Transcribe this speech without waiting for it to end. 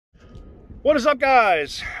What is up,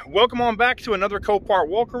 guys? Welcome on back to another Copart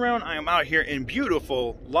walk around. I am out here in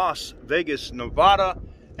beautiful Las Vegas, Nevada,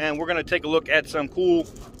 and we're gonna take a look at some cool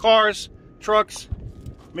cars, trucks,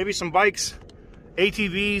 maybe some bikes,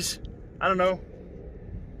 ATVs. I don't know.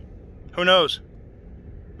 Who knows?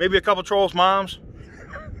 Maybe a couple trolls' moms.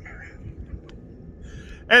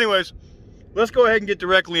 Anyways, let's go ahead and get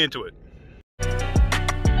directly into it.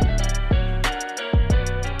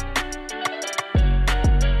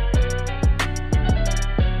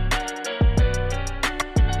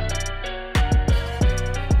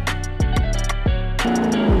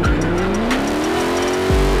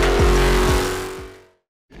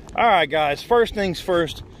 All right, guys, first things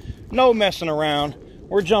first, no messing around.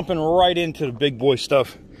 We're jumping right into the big boy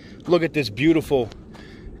stuff. Look at this beautiful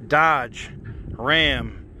Dodge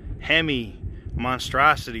Ram Hemi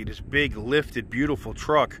monstrosity, this big lifted beautiful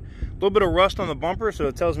truck. A little bit of rust on the bumper, so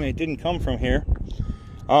it tells me it didn't come from here.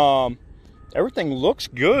 Everything looks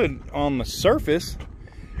good on the surface.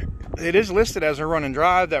 It is listed as a run and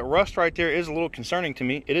drive. That rust right there is a little concerning to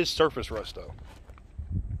me. It is surface rust though,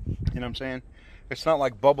 you know what I'm saying? It's not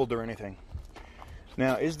like bubbled or anything.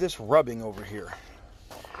 Now, is this rubbing over here?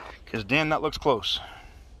 Because damn, that looks close.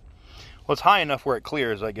 Well, it's high enough where it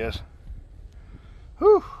clears, I guess.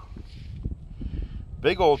 Whew.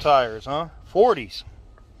 Big old tires, huh? 40s.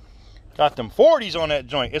 Got them 40s on that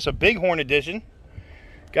joint. It's a Bighorn edition.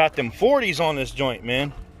 Got them 40s on this joint,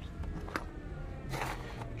 man.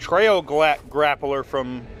 Trail grappler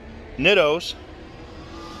from Nitto's.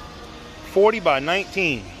 40 by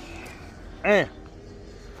 19. Man,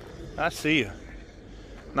 I see you.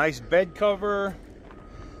 Nice bed cover.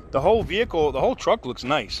 The whole vehicle, the whole truck looks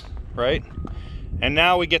nice, right? And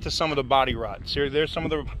now we get to some of the body rot. So there's some of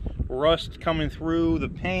the rust coming through the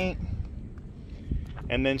paint.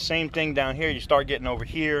 And then same thing down here. You start getting over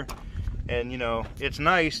here. And, you know, it's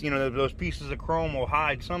nice. You know, those pieces of chrome will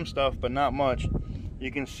hide some stuff, but not much.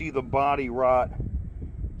 You can see the body rot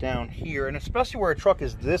down here. And especially where a truck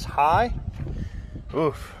is this high.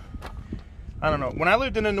 Oof. I don't know. When I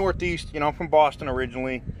lived in the Northeast, you know, I'm from Boston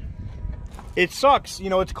originally. It sucks.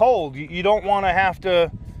 You know, it's cold. You don't want to have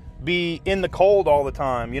to be in the cold all the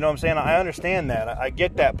time. You know what I'm saying? I understand that. I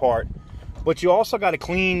get that part. But you also got to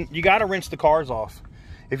clean. You got to rinse the cars off.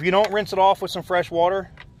 If you don't rinse it off with some fresh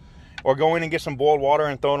water or go in and get some boiled water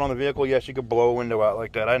and throw it on the vehicle, yes, you could blow a window out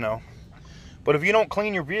like that. I know. But if you don't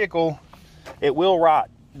clean your vehicle, it will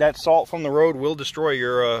rot. That salt from the road will destroy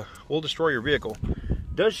your vehicle.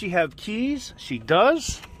 Does she have keys? She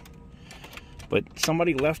does. But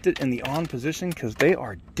somebody left it in the on position because they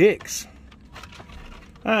are dicks.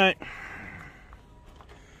 Alright.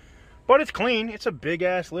 But it's clean. It's a big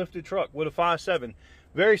ass lifted truck with a 5.7.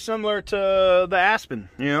 Very similar to the Aspen,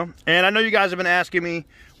 you know. And I know you guys have been asking me,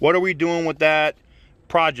 what are we doing with that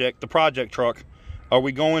project, the project truck? Are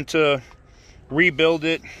we going to rebuild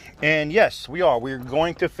it? And yes, we are. We're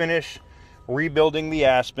going to finish rebuilding the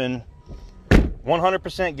Aspen.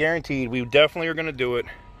 100% guaranteed. We definitely are going to do it.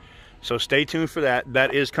 So stay tuned for that.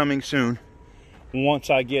 That is coming soon once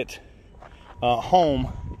I get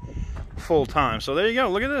home full time. So there you go.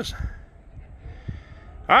 Look at this.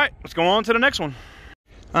 All right, let's go on to the next one.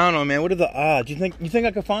 I don't know, man. What are the odds? You think I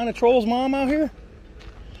could find a troll's mom out here?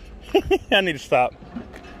 I need to stop.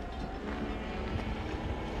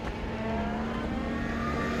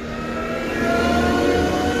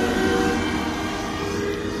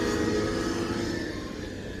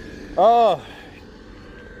 Oh.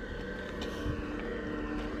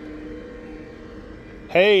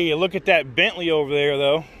 Hey, look at that Bentley over there,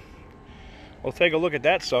 though. We'll take a look at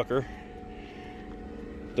that sucker.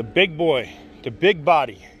 The big boy, the big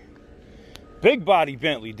body. Big body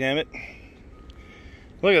Bentley, damn it.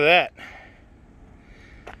 Look at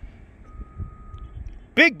that.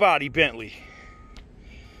 Big body Bentley.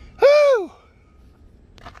 Woo!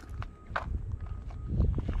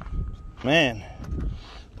 Man.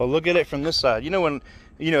 But look at it from this side. You know when,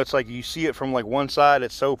 you know, it's like you see it from like one side,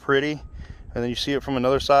 it's so pretty. And then you see it from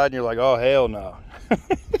another side and you're like, oh, hell no.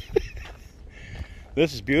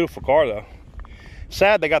 This is a beautiful car though.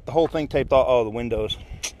 Sad they got the whole thing taped off. Oh, the windows.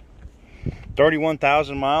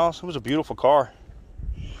 31,000 miles. It was a beautiful car.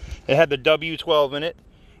 It had the W12 in it.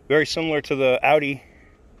 Very similar to the Audi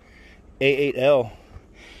A8L.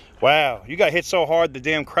 Wow, you got hit so hard the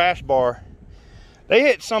damn crash bar. They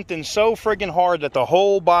hit something so friggin' hard that the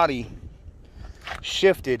whole body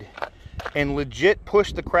shifted and legit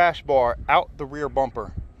pushed the crash bar out the rear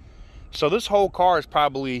bumper. So this whole car is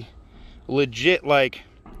probably legit like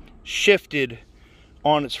shifted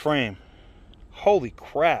on its frame. Holy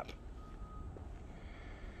crap.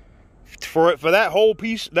 For that whole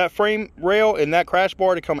piece, that frame rail and that crash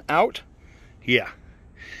bar to come out, Yeah.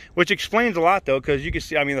 Which explains a lot, though, because you can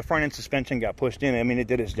see, I mean, the front end suspension got pushed in. I mean, it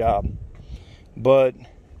did its job. But,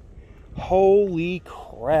 holy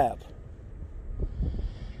crap.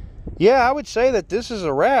 Yeah, I would say that this is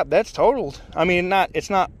a wrap. That's totaled. I mean, it's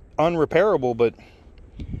not unrepairable, but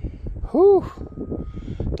whew,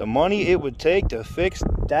 the money it would take to fix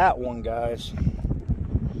that one, guys.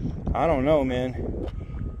 I don't know, man.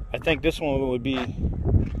 I think this one would be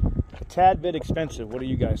a tad bit expensive. What do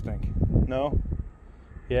you guys think? No?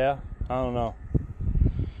 Yeah? I don't know.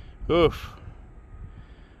 Oof.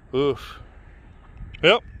 Oof.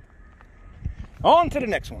 Yep. On to the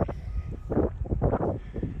next one.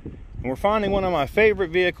 And we're finding one of my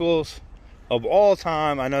favorite vehicles of all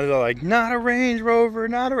time. I know they're like, not a Range Rover,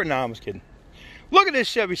 not a... No, I'm just kidding. Look at this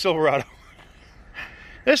Chevy Silverado.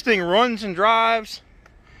 This thing runs and drives.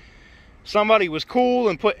 Somebody was cool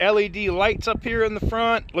and put LED lights up here in the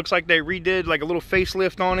front. Looks like they redid like a little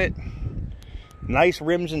facelift on it. Nice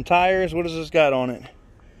rims and tires. What does this got on it?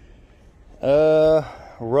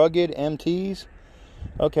 Rugged MTs.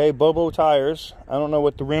 Okay, Bobo tires. I don't know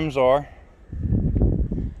what the rims are.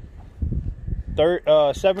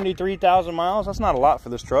 73,000 miles. That's not a lot for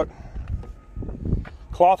this truck.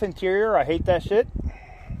 Cloth interior. I hate that shit.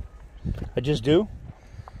 I just do.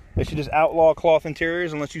 They should just outlaw cloth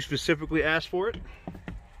interiors unless you specifically ask for it.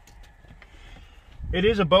 It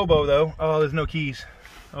is a Bobo, though. Oh, there's no keys.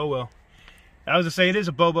 Oh, well. I was to say it is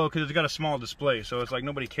a Bobo because it's got a small display, so it's like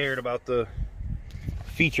nobody cared about the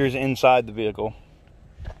features inside the vehicle.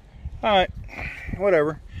 Alright,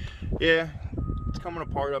 whatever. Yeah, it's coming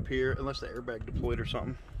apart up here, unless the airbag deployed or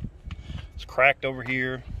something. It's cracked over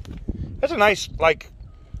here. That's a nice, like,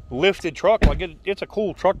 lifted truck. Like, it's a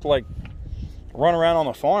cool truck to, like, run around on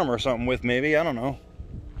the farm or something with, maybe. I don't know.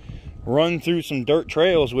 Run through some dirt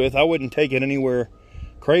trails with. I wouldn't take it anywhere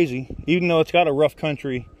crazy. Even though it's got a rough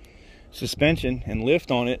country suspension and lift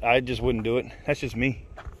on it, I just wouldn't do it. That's just me.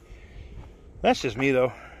 That's just me,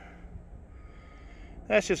 though.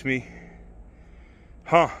 That's just me.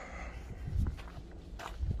 Huh.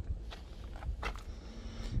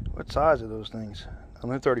 What size are those things?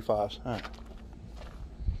 I'm in 35s. All right.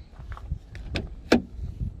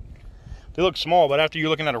 They look small, but after you're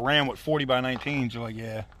looking at a Ram with 40 by 19s, you're like,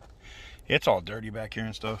 yeah, it's all dirty back here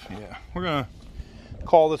and stuff. Yeah. We're going to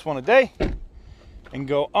call this one a day and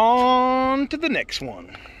go on to the next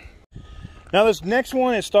one. Now, this next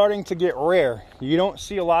one is starting to get rare. You don't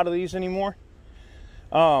see a lot of these anymore.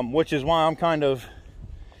 Which is why I'm kind of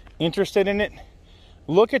interested in it.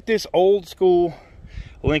 Look at this old school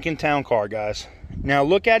Lincoln Town Car, guys. Now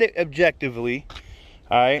look at it objectively.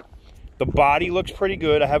 All right, the body looks pretty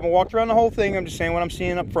good. I haven't walked around the whole thing. I'm just saying what I'm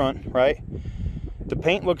seeing up front, right? The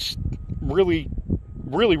paint looks really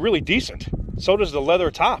decent. So does the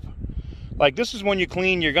leather top. Like, this is when you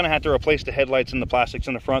clean, you're gonna have to replace the headlights and the plastics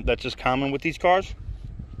in the front. That's just common with these cars.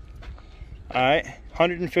 All right,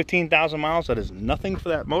 115,000 miles. That is nothing for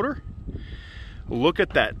that motor. Look at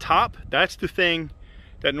that top. That's the thing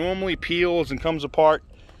that normally peels and comes apart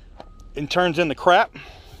and turns into crap.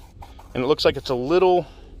 And it looks like it's a little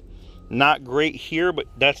not great here, but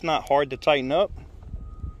that's not hard to tighten up.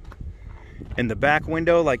 And the back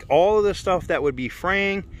window, like all of the stuff that would be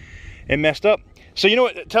fraying and messed up. So you know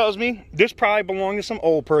what it tells me? This probably belonged to some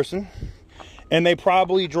old person, and they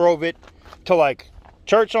probably drove it to like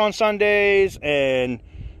church on Sundays and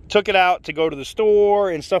took it out to go to the store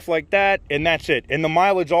and stuff like that, and that's it. And the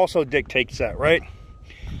mileage also dictates that, right?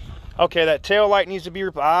 Okay, that tail light needs to be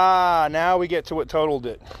now we get to what totaled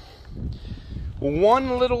it.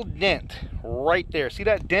 One little dent right there. See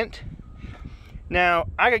that dent? Now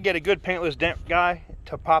I could get a good paintless dent guy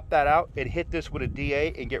to pop that out and hit this with a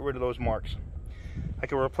DA and get rid of those marks. I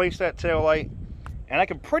can replace that tail light, and I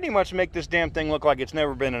can pretty much make this damn thing look like it's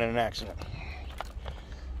never been in an accident.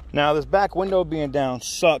 Now, this back window being down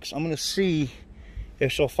sucks. I'm going to see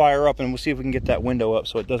if she'll fire up, and we'll see if we can get that window up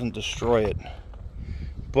so it doesn't destroy it.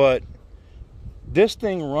 But this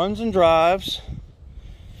thing runs and drives.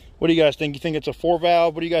 What do you guys think? You think it's a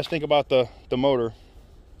 4-valve? What do you guys think about the motor?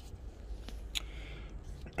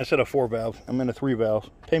 I said a 4-valve. I'm in a 3-valve.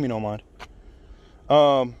 Pay me no mind.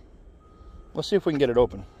 Let's see if we can get it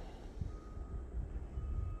open.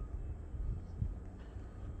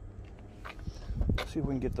 See if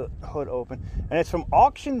we can get the hood open. And it's from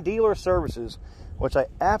Auction Dealer Services, which I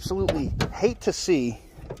absolutely hate to see.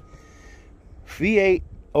 V8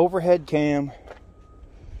 overhead cam,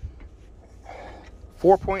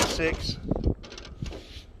 4.6.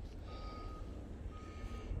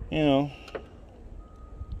 You know,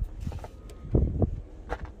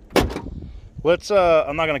 Let's,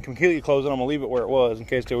 I'm not going to completely close it. I'm going to leave it where it was in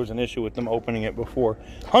case there was an issue with them opening it before.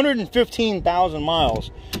 115,000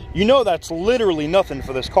 miles. You know that's literally nothing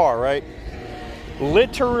for this car, right?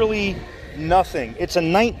 Literally nothing. It's a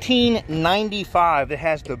 1995 that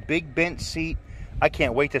has the big bent seat. I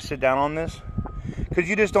can't wait to sit down on this because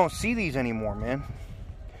you just don't see these anymore, man.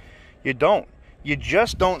 You don't. You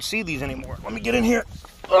just don't see these anymore. Let me get in here.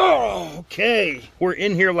 Oh, okay. We're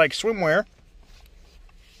in here like swimwear.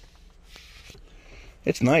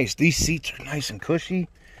 It's nice. These seats are nice and cushy.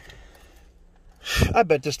 I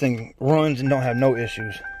bet this thing runs and don't have no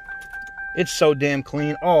issues. It's so damn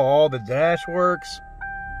clean. Oh, all the dash works.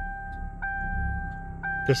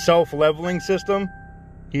 The self-leveling system.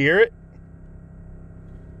 You hear it?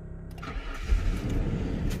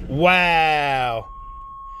 Wow.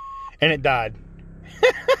 And it died.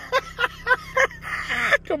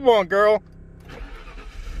 Come on, girl.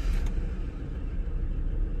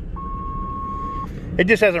 It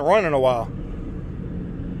just hasn't run in a while.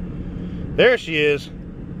 There she is.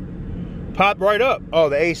 Popped right up. Oh,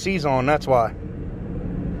 the AC's on, that's why.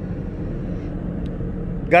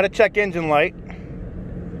 Got a check engine light.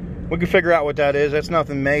 We can figure out what that is. That's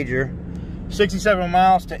nothing major. 67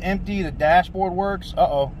 miles to empty. The dashboard works.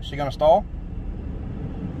 Uh-oh, is she gonna stall?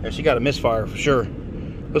 Yeah, she got a misfire for sure.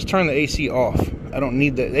 Let's turn the AC off. I don't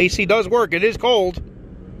need that. The AC does work. It is cold.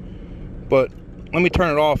 But let me turn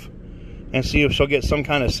it off and see if she'll get some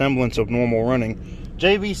kind of semblance of normal running.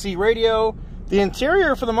 JVC radio. The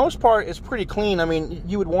interior, for the most part, is pretty clean. I mean,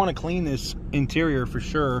 you would want to clean this interior for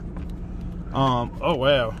sure. Oh,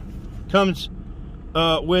 wow. Comes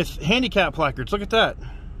with handicap placards. Look at that.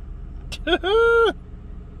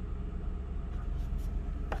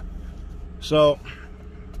 So,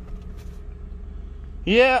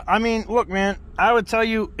 yeah, I mean, look, man, I would tell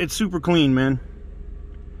you it's super clean, man.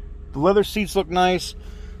 The leather seats look nice.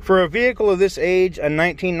 For a vehicle of this age, a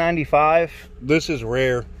 1995, this is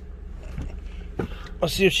rare.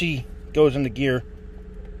 Let's see if she goes into gear.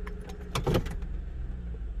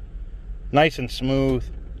 Nice and smooth.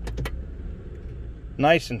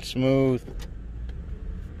 Nice and smooth.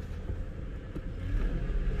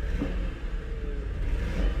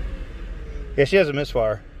 Yeah, she has a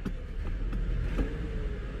misfire.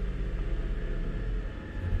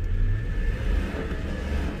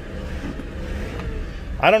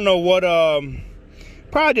 I don't know what,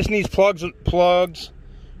 probably just needs plugs,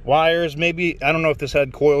 wires, maybe. I don't know if this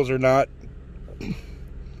had coils or not.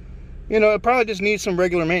 You know, it probably just needs some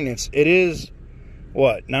regular maintenance. It is,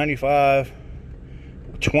 what, 95,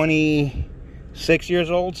 26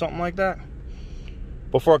 years old, something like that.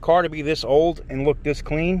 But for a car to be this old and look this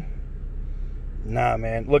clean, nah,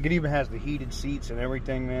 man. Look, it even has the heated seats and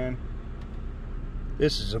everything, man.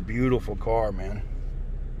 This is a beautiful car, man.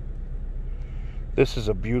 This is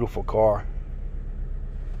a beautiful car.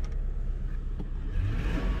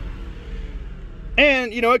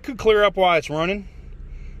 And, you know, it could clear up why it's running.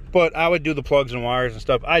 But I would do the plugs and wires and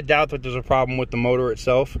stuff. I doubt that there's a problem with the motor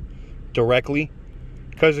itself directly.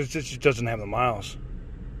 Because it just doesn't have the miles.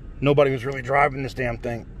 Nobody was really driving this damn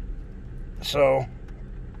thing. So,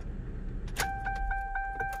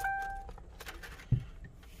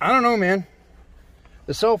 I don't know, man.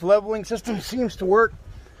 The self-leveling system seems to work.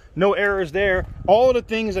 No errors there. All of the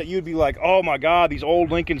things that you'd be like, oh my God, these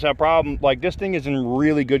old Lincolns have problems. Like, this thing is in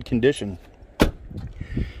really good condition.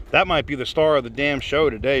 That might be the star of the damn show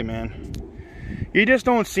today, man. You just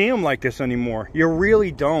don't see them like this anymore. You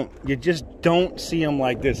really don't. You just don't see them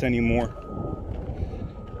like this anymore.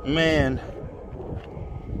 Man,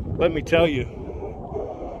 let me tell you,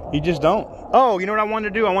 you just don't. Oh, you know what I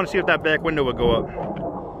wanted to do? I want to see if that back window would go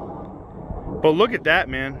up. But look at that,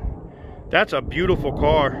 man. That's a beautiful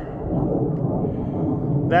car.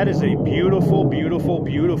 That is a beautiful, beautiful,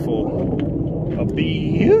 beautiful, a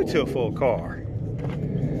beautiful car.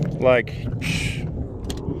 Like, let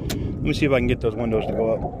me see if I can get those windows to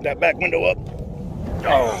go up. That back window up.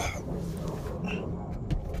 Oh.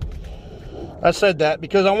 I said that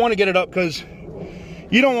because I want to get it up because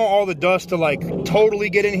you don't want all the dust to like totally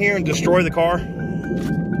get in here and destroy the car.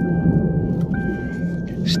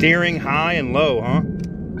 Steering high and low, huh?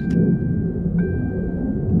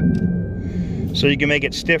 So you can make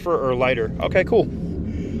it stiffer or lighter. Okay, cool.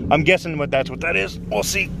 I'm guessing that's what that is. We'll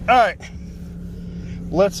see. All right.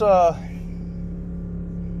 Let's,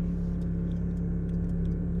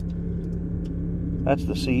 that's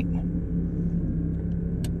the seat.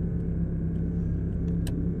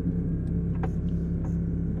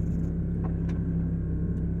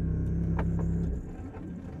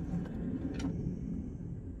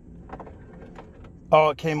 Oh,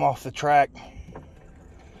 it came off the track.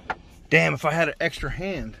 Damn, if I had an extra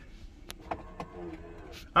hand.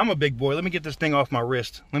 I'm a big boy. Let me get this thing off my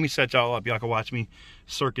wrist. Let me set y'all up. Y'all can watch me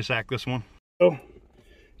circus act this one. Oh,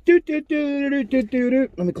 let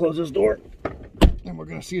me close this door. And we're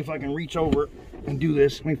gonna see if I can reach over and do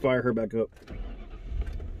this. Let me fire her back up.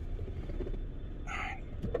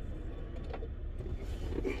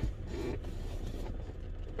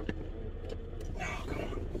 Oh, come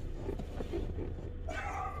on.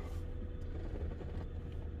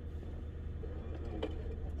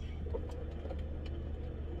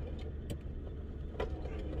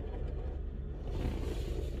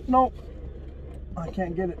 Nope, I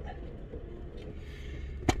can't get it.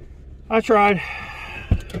 I tried.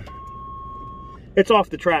 It's off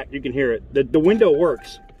the track. You can hear it. The window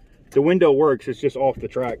works. The window works. It's just off the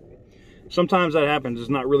track. Sometimes that happens. There's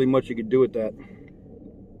not really much you can do with that.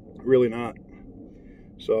 Really not.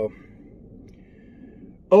 So,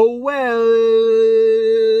 oh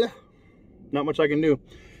well. Not much I can do.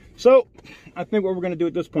 So, I think what we're going to do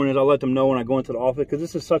at this point is I'll let them know when I go into the office, because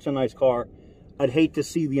this is such a nice car. I'd hate to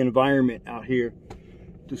see the environment out here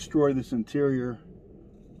destroy this interior.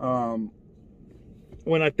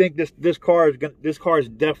 When I think this car is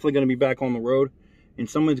definitely going to be back on the road, and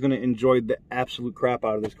someone's going to enjoy the absolute crap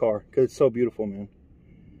out of this car, because it's so beautiful, man.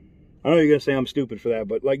 I know you're going to say I'm stupid for that,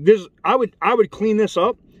 but like this, I would clean this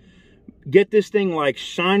up, get this thing like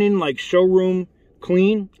shining, like showroom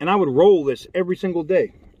clean, and I would roll this every single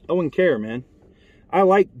day. I wouldn't care, man. I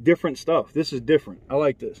like different stuff. This is different. I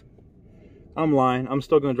like this. I'm lying. I'm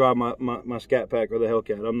still going to drive my Scat Pack or the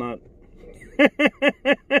Hellcat. I'm not.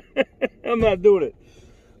 I'm not doing it.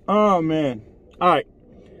 Oh, man. All right.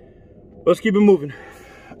 Let's keep it moving.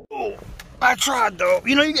 Oh, I tried, though.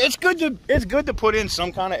 You know, it's good to put in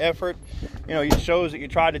some kind of effort. You know, it shows that you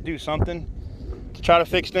try to do something to try to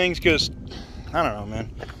fix things, because, I don't know,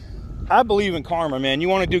 man. I believe in karma, man. You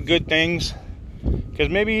want to do good things, because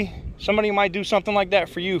maybe somebody might do something like that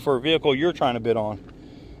for you for a vehicle you're trying to bid on.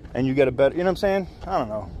 And you get a better, you know what I'm saying? I don't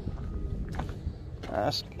know.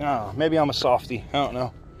 Oh, maybe I'm a softie. I don't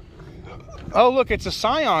know. Oh, look, it's a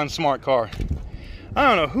Scion smart car. I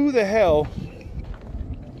don't know who the hell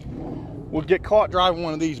would get caught driving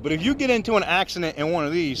one of these. But if you get into an accident in one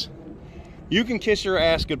of these, you can kiss your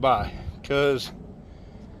ass goodbye. Because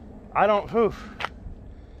I don't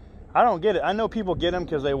get it. I know people get them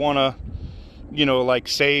because they want to, you know, like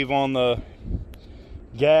save on the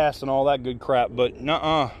gas and all that good crap, but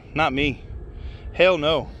nuh-uh, not me. Hell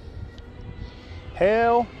no.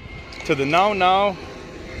 Hell to the no.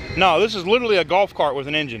 No, this is literally a golf cart with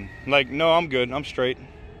an engine. Like, no, I'm good. I'm straight.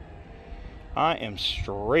 I am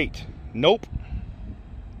straight. Nope.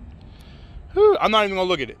 Whew, I'm not even gonna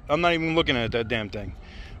look at it. I'm not even looking at that damn thing.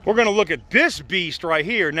 We're gonna look at this beast right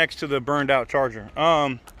here next to the burned out Charger.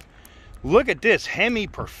 Look at this Hemi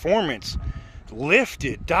Performance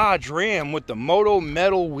lifted Dodge Ram with the Moto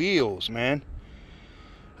metal wheels, man.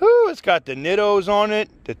 Ooh, it's got the Nittos on it,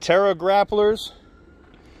 the Terra grapplers.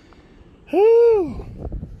 Ooh,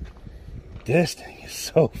 this thing is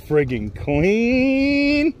so friggin'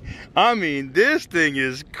 clean. I mean, this thing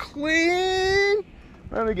is clean.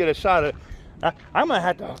 Let me get a shot of it. I might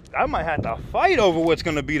have to fight over what's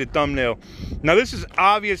gonna be the thumbnail. Now, this is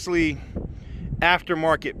obviously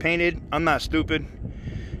aftermarket painted. I'm not stupid.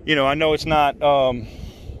 You know, I know it's not,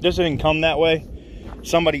 this didn't come that way.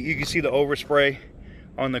 Somebody, you can see the overspray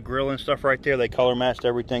on the grill and stuff right there. They color matched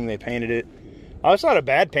everything. They painted it. It's not a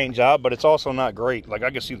bad paint job, but it's also not great. Like, I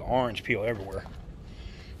can see the orange peel everywhere.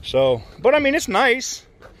 So, but I mean, it's nice.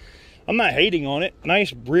 I'm not hating on it.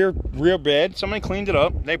 Nice rear bed. Somebody cleaned it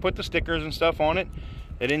up. They put the stickers and stuff on it.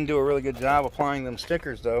 They didn't do a really good job applying them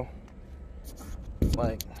stickers, though.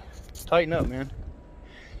 Like, tighten up, man.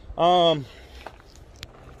 I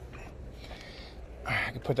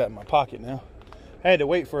can put that in my pocket now. I had to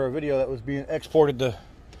wait for a video that was being exported to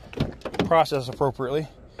process appropriately.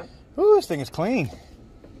 Ooh, this thing is clean.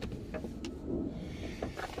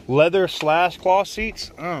 Leather / cloth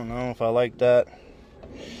seats. I don't know if I like that.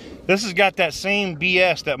 This has got that same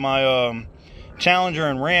BS that my Challenger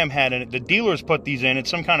and Ram had in it. The dealers put these in. It's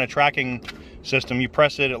some kind of tracking system. You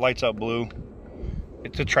press it, it lights up blue.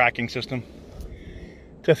 It's a tracking system.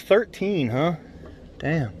 To 13, huh?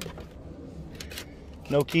 Damn.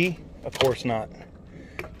 No key? Of course not.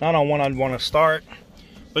 Not on one I'd want to start.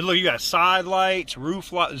 But look, you got side lights,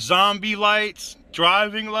 roof lights, zombie lights,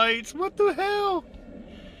 driving lights. What the hell?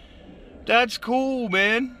 That's cool,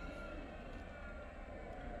 man.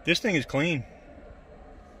 This thing is clean.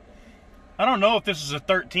 I don't know if this is a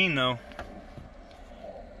 13 though.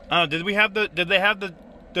 Did they have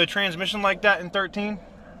the transmission like that in 13?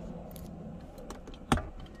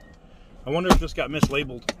 I wonder if this got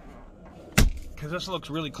mislabeled, because this looks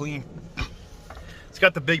really clean. It's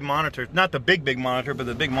got the big monitor. Not the big monitor, but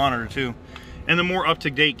the big monitor too. And the more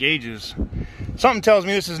up-to-date gauges. Something tells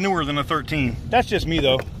me this is newer than a 13. That's just me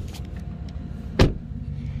though.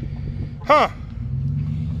 Huh.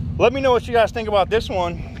 Let me know what you guys think about this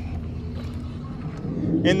one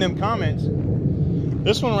in them comments.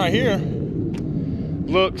 This one right here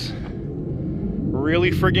looks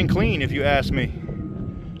really friggin' clean, if you ask me.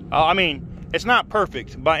 I mean, it's not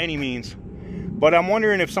perfect by any means, but I'm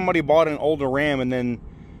wondering if somebody bought an older Ram and then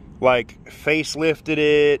like facelifted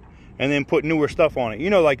it and then put newer stuff on it. You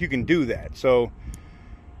know, like you can do that. So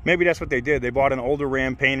maybe that's what they did. They bought an older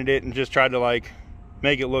Ram, painted it, and just tried to like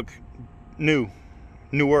make it look newer,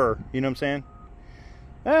 you know what I'm saying?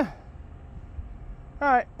 All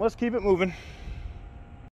right, let's keep it moving.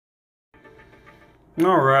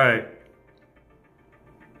 All right,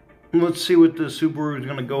 let's see what the Subaru is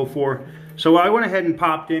gonna go for. So I went ahead and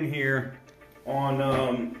popped in here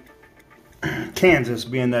on Kansas,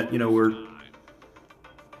 being that, you know, we're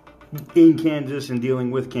in Kansas and dealing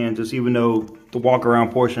with Kansas, even though the walk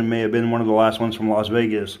around portion may have been one of the last ones from Las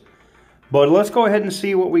Vegas. But let's go ahead and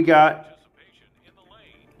see what we got.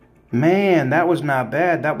 Man, that was not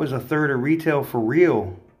bad. That was a third of retail for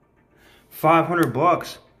real. 500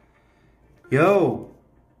 bucks. Yo,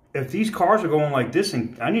 if these cars are going like this,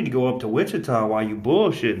 and I need to go up to Wichita while you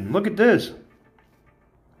bullshitting. Look at this.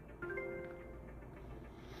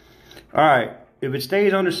 All right, if it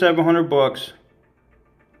stays under 700 bucks,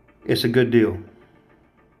 it's a good deal.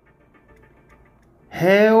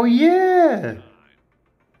 Hell yeah.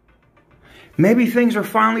 Maybe things are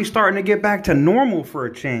finally starting to get back to normal for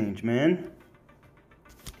a change, man.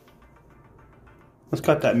 Let's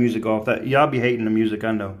cut that music off. Y'all be hating the music,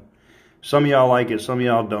 I know. Some of y'all like it, some of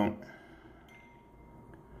y'all don't.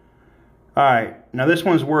 Alright, now this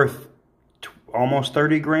one's worth almost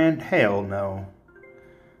 30 grand? Hell no.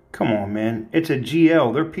 Come on, man. It's a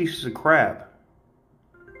GL. They're pieces of crap.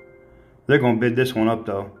 They're going to bid this one up,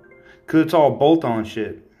 though. Because it's all bolt-on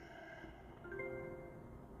shit.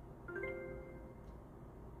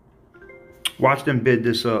 Watch them bid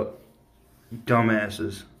this up.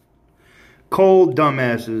 Dumbasses. Cold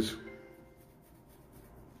dumbasses.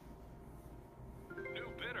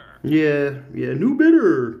 New bidder. Yeah, new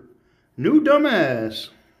bidder. New dumbass.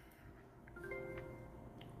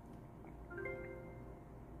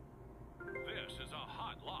 This is a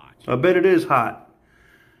hot lot. I bet it is hot.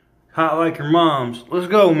 Hot like your mom's. Let's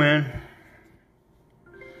go, man.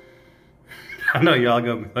 I know y'all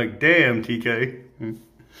gonna be like, damn, TK.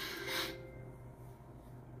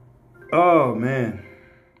 Oh, man.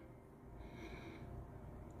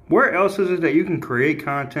 Where else is it that you can create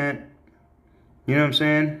content? You know what I'm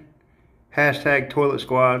saying? Hashtag Toilet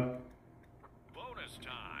Squad. Bonus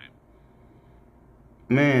time.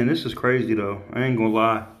 Man, this is crazy, though. I ain't gonna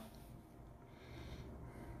lie.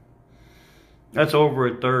 That's over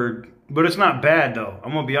a third. But it's not bad, though.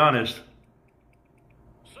 I'm gonna be honest.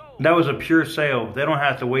 That was a pure sale. They don't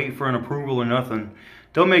have to wait for an approval or nothing.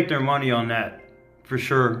 They'll make their money on that. For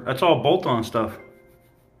sure. That's all bolt-on stuff.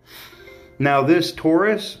 Now this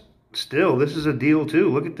Taurus, still, this is a deal too.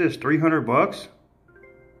 Look at this, 300 bucks.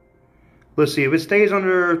 Let's see, if it stays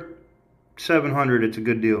under 700, it's a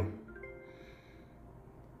good deal.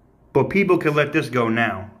 But people can let this go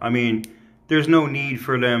now. I mean, there's no need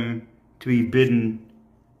for them to be bidding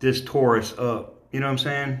this Taurus up. You know what I'm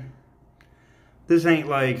saying? This ain't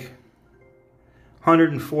like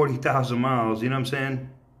 140,000 miles, you know what I'm saying?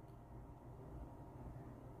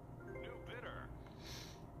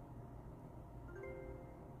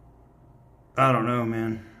 I don't know,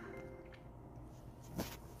 man.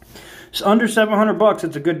 It's under 700 bucks.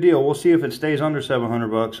 It's a good deal. We'll see if it stays under 700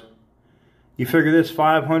 bucks. You figure this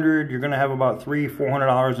 500, you're going to have about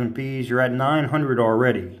 $300-400 in fees. You're at 900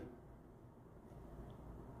 already.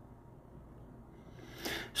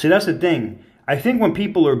 See, that's the thing. I think when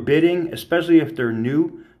people are bidding, especially if they're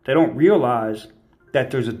new, they don't realize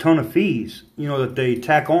that there's a ton of fees, you know, that they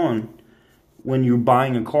tack on when you're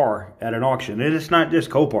buying a car at an auction. And it's not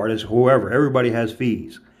just Copart, it's whoever. Everybody has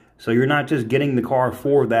fees. So you're not just getting the car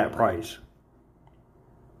for that price.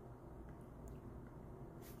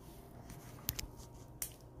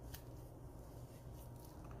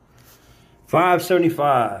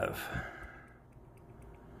 $575.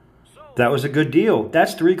 That was a good deal.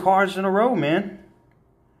 That's 3 cars in a row, man.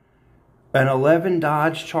 An 11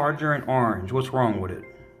 Dodge Charger in orange. What's wrong with it?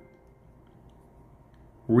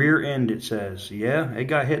 Rear end, it says. Yeah, it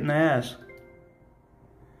got hit in the ass.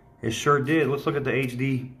 It sure did. Let's look at the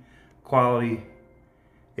HD quality.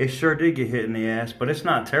 It sure did get hit in the ass, but it's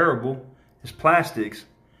not terrible. It's plastics.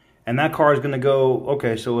 And that car is going to go,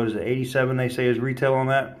 okay, so what is it, 87 they say is retail on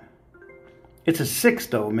that? It's a 6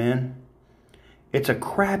 though, man. It's a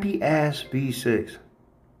crappy ass V6.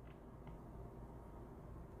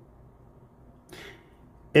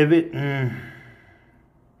 If it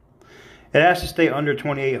has to stay under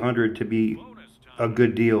 2,800 to be a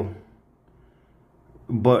good deal.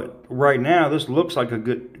 But right now, this looks like a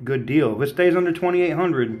good deal. If it stays under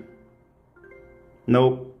 2,800,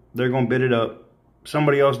 nope, they're gonna bid it up.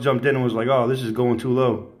 Somebody else jumped in and was like, "Oh, this is going too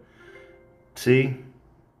low." See?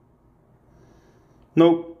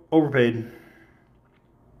 Nope, overpaid.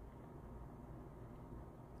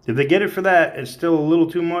 If they get it for that, it's still a little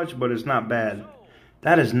too much, but it's not bad.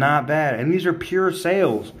 That is not bad. And these are pure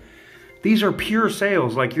sales. These are pure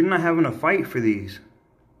sales. Like, you're not having a fight for these.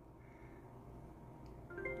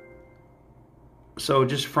 So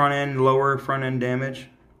just front end, lower front end damage.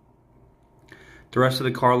 The rest of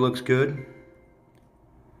the car looks good.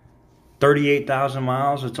 38,000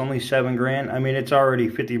 miles. It's only 7 grand. I mean, it's already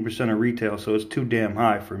 50% of retail, so it's too damn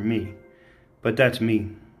high for me. But that's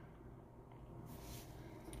me.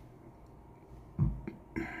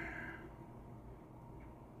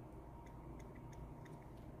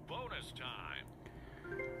 Bonus time.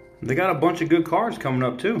 They got a bunch of good cars coming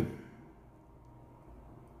up too.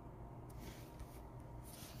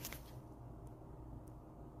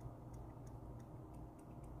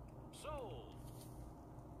 Sold.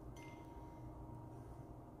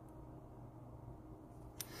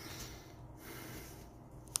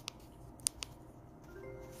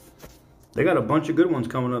 They got a bunch of good ones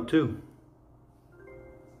coming up too.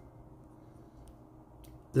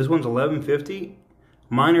 This one's 1150.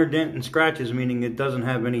 Minor dent and scratches, meaning it doesn't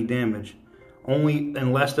have any damage. Only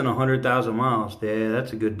in less than 100,000 miles. Yeah,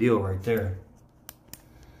 that's a good deal right there.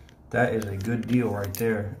 That is a good deal right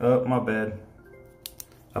there. Oh, my bad.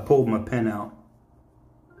 I pulled my pen out.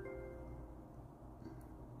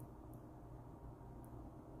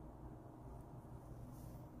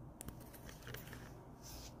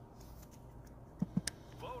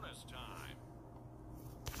 Bonus time.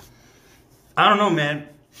 I don't know, man.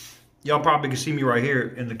 Y'all probably can see me right here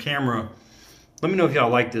in the camera. Let me know if y'all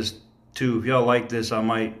like this too. If y'all like this, I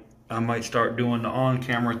might start doing the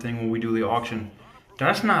on-camera thing when we do the auction.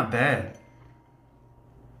 That's not bad.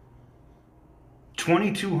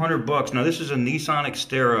 2,200 bucks. Now this is a Nissan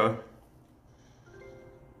Xterra.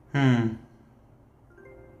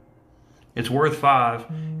 It's worth 5,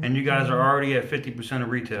 and you guys are already at 50% of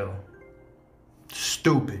retail.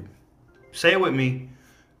 Stupid. Say it with me.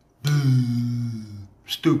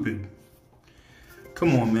 Stupid.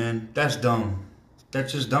 Come on, man. That's dumb.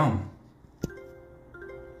 That's just dumb.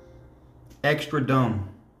 Extra dumb.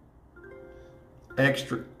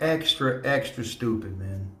 Extra stupid,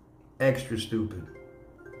 man. Extra stupid.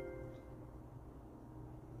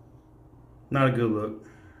 Not a good look.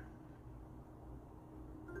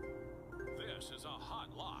 This is a hot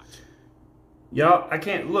lot. Y'all, I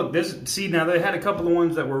can't look. This, see, now they had a couple of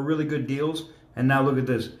ones that were really good deals, and now look at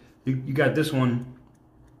this. You got this one.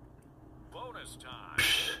 Bonus time.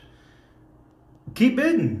 Keep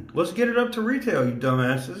bidding. Let's get it up to retail, you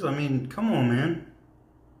dumbasses. I mean, come on, man.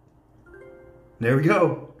 There we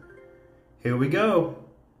go. Here we go.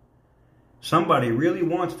 Somebody really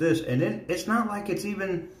wants this, and it's not like it's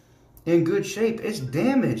even in good shape. It's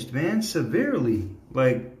damaged, man, severely.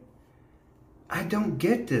 Like, I don't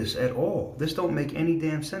get this at all. This don't make any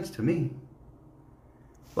damn sense to me.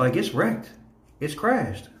 Like, it's wrecked. It's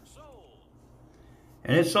crashed. Sold.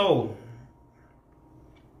 And it's sold.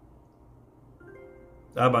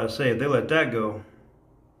 I was about to say, if they let that go,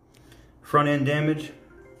 front end damage,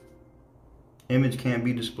 image can't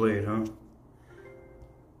be displayed, huh?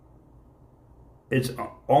 It's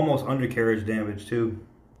almost undercarriage damage too.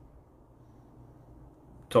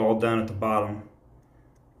 It's all down at the bottom.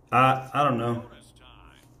 I don't know.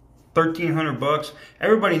 1,300 bucks.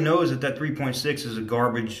 Everybody knows that 3.6 is a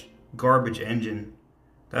garbage engine.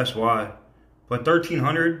 That's why. But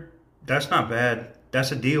 1,300, that's not bad.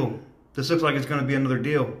 That's a deal. This looks like it's going to be another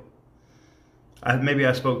deal. Maybe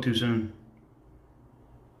I spoke too soon.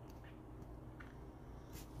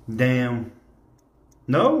 Damn.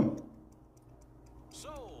 No.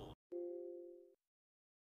 Sold.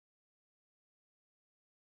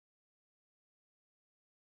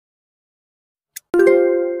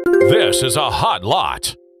 This is a hot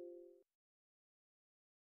lot.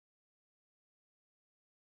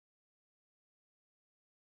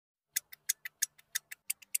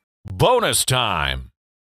 Bonus time.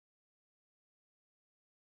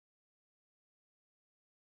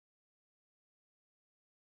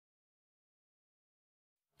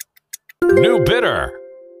 New bidder.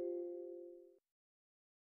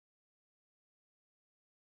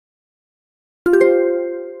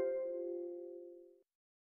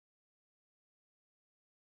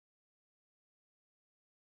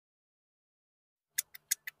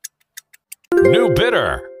 New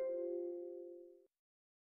bidder.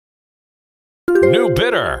 New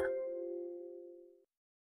bidder.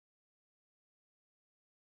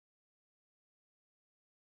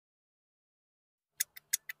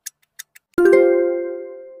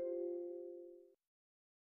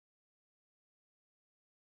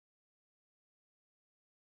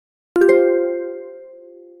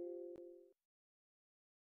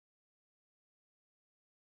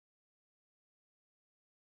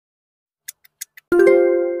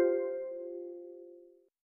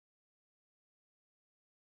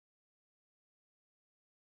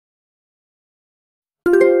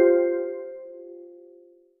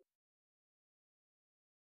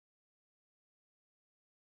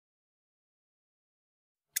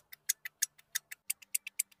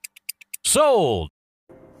 Sold.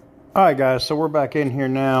 All right, guys, so we're back in here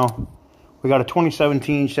now. We got a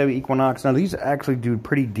 2017 Chevy Equinox. Now, these actually do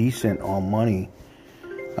pretty decent on money.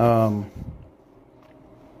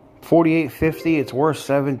 $4,850, it's worth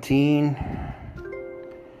 $17.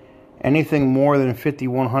 Anything more than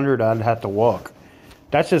 $5,100, I'd have to walk.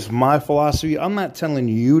 That's just my philosophy. I'm not telling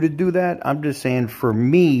you to do that. I'm just saying, for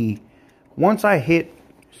me, once I hit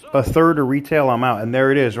a third of retail, I'm out. And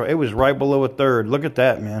there it is. It was right below a third. Look at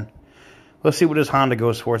that, man. Let's see what this Honda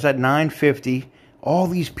goes for. It's at $950. All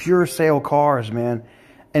these pure sale cars, man.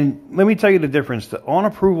 And let me tell you the difference. The on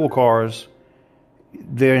approval cars,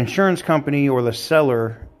 the insurance company or the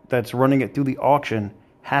seller that's running it through the auction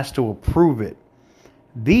has to approve it.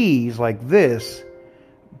 These, like this,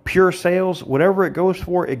 pure sales, whatever it goes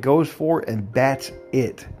for, and that's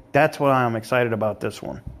it. That's what I'm excited about this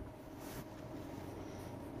one.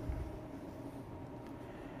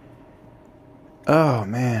 Oh,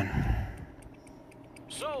 man.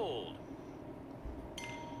 Sold.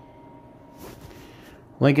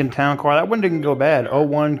 Lincoln Town Car. That one didn't go bad.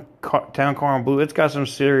 01 Town Car in blue. It's got some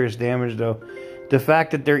serious damage, though. The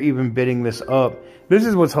fact that they're even bidding this up. This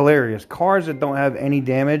is what's hilarious. Cars that don't have any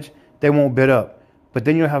damage, they won't bid up. But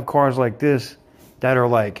then you'll have cars like this that are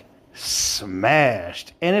like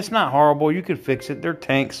smashed. And it's not horrible. You could fix it. They're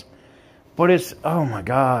tanks. But it's, oh my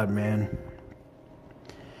God, man.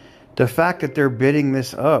 The fact that they're bidding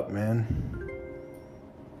this up, man.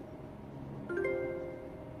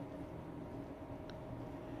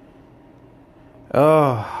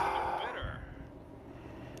 Oh.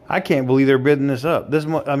 I can't believe they're bidding this up.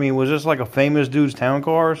 I mean, was this like a famous dude's town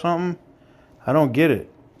car or something? I don't get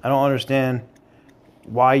it. I don't understand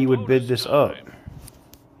why you would bid this up.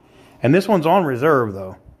 And this one's on reserve,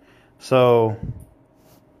 though. So,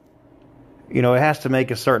 you know, it has to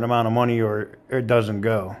make a certain amount of money or it doesn't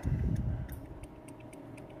go.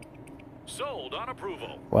 Sold on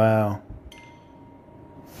approval. Wow.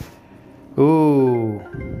 Ooh.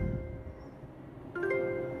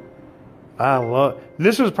 I love...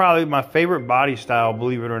 This was probably my favorite body style,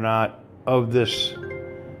 believe it or not, of the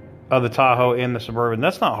Tahoe and the Suburban.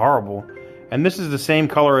 That's not horrible. And this is the same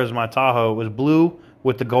color as my Tahoe. It was blue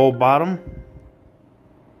with the gold bottom.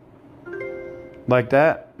 Like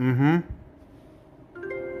that. Mm-hmm.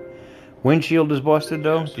 Windshield is busted,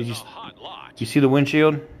 though. Did you see the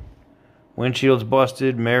windshield? Windshield's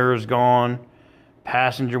busted. Mirror's gone.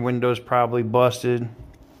 Passenger window's probably busted.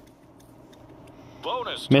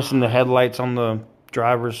 Missing the headlights on the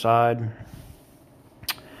driver's side.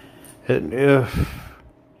 Y'all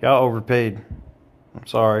overpaid. I'm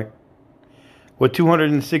sorry. With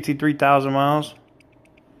 263,000 miles?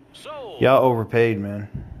 Y'all overpaid, man.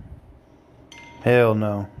 Hell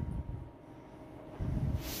no.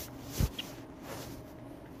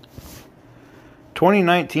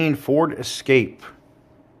 ...2019 Ford Escape.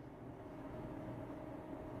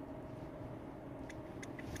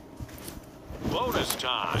 Bonus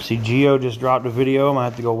time. See, Gio just dropped a video. I'm going to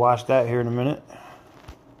have to go watch that here in a minute.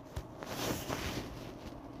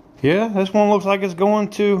 Yeah, this one looks like it's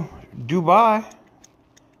going to Dubai.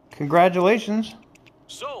 Congratulations.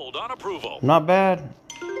 Sold on approval. Not bad.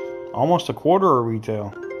 Almost a quarter of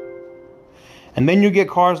retail. And then you get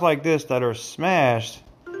cars like this that are smashed.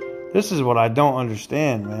 This is what I don't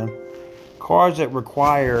understand, man. Cars that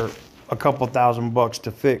require a couple $1,000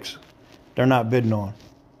 to fix, they're not bidding on.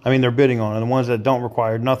 I mean, they're bidding on. And the ones that don't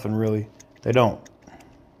require nothing, really, they don't.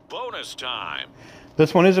 Bonus time.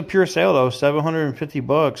 This one is a pure sale, though.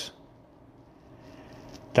 $750.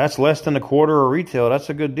 That's less than a quarter of retail. That's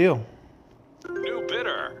a good deal. New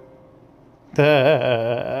bidder.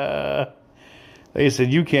 They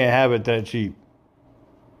said you can't have it that cheap.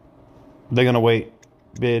 They're going to wait.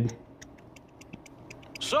 Bid.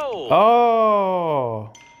 Sold.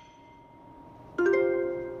 Oh.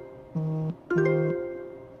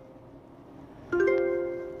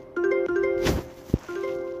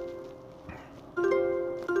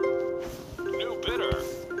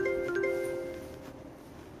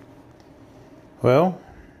 Well,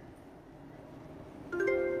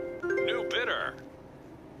 New bidder.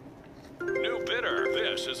 New bidder.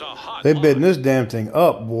 This is a hot they lot. bidding this damn thing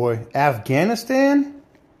up, boy. Afghanistan?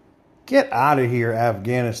 Get out of here,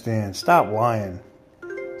 Afghanistan. Stop lying.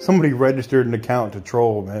 Somebody registered an account to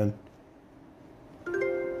troll, man.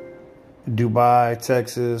 Dubai,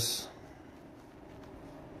 Texas.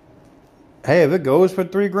 Hey, if it goes for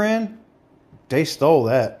 $3 grand, they stole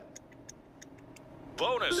that.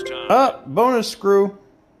 Bonus time. Bonus screw.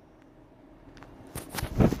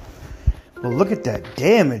 Well, look at that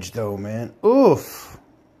damage, though, man. Oof.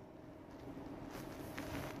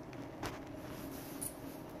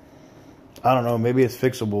 I don't know. Maybe it's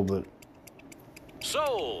fixable, but...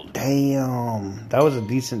 Sold. Damn. That was a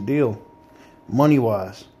decent deal.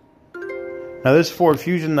 Money-wise. Now, this Ford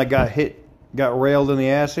Fusion that got railed in the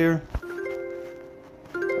ass here.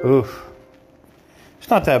 Oof. It's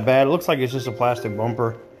not that bad. It looks like it's just a plastic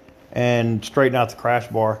bumper. And straighten out the crash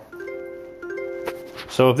bar.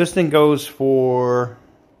 So if this thing goes for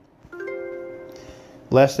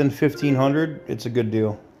less than $1,500, it's a good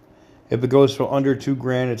deal. If it goes for under $2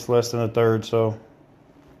 grand, it's less than a third. So,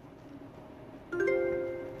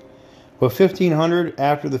 but $1,500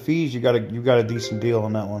 after the fees, you got a decent deal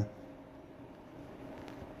on that one.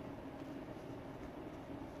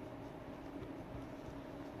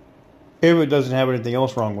 If it doesn't have anything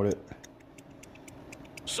else wrong with it.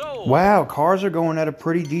 Sold. Wow, cars are going at a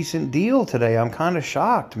pretty decent deal today. I'm kind of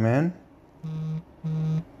shocked, man.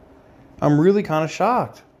 I'm really kind of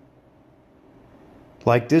shocked.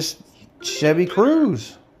 Like this Chevy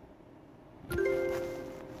Cruze.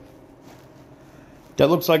 That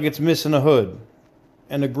looks like it's missing a hood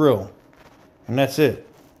and a grill. And that's it.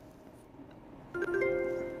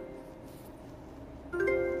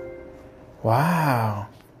 Wow.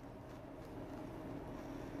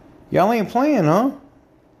 Y'all ain't playing, huh?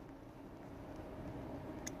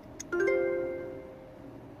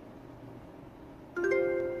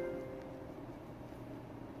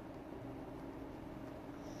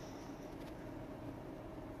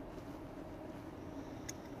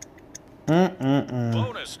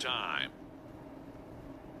 Bonus time.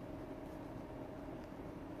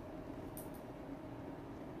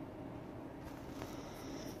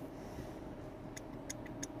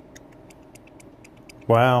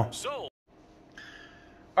 Wow. Sold.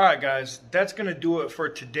 Alright guys, that's going to do it for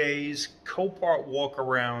today's Copart walk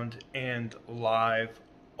around and live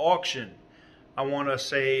auction. I want to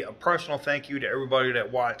say a personal thank you to everybody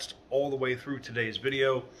that watched all the way through today's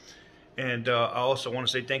video. And I also want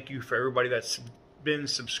to say thank you for everybody that's been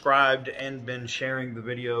subscribed and been sharing the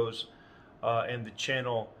videos and the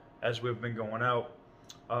channel as we've been going out.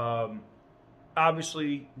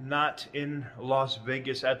 Obviously not in Las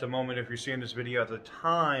Vegas at the moment. If you're seeing this video at the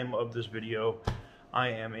time of this video, I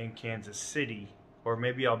am in Kansas City, or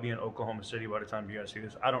maybe I'll be in Oklahoma City by the time you guys see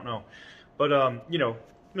this. I don't know. But, you know,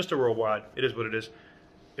 Mr. Worldwide, it is what it is.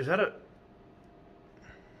 Is that a...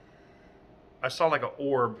 I saw like an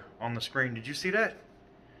orb on the screen. Did you see that?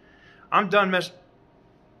 I'm done mess...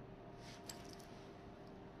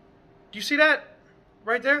 Do you see that?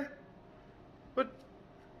 Right there? What?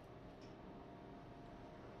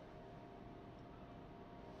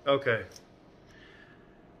 Okay.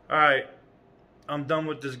 Alright. I'm done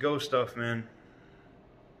with this ghost stuff, man.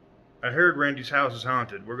 I heard Randy's house is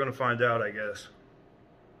haunted. We're gonna find out, I guess.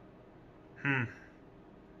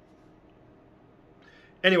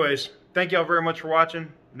 Anyways, thank y'all very much for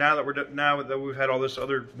watching. Now that we've had all this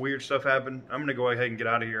other weird stuff happen, I'm gonna go ahead and get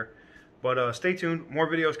out of here. But stay tuned. More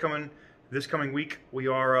videos coming this coming week. We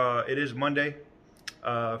are. It is Monday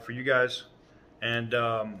for you guys, and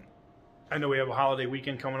I know we have a holiday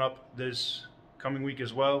weekend coming up this coming week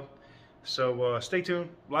as well. So stay tuned.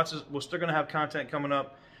 We're still gonna have content coming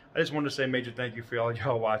up. I just wanted to say a major thank you for all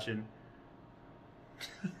y'all watching.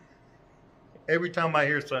 Every time I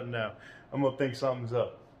hear something now, I'm gonna think something's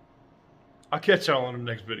up. I'll catch y'all on the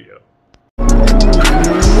next video.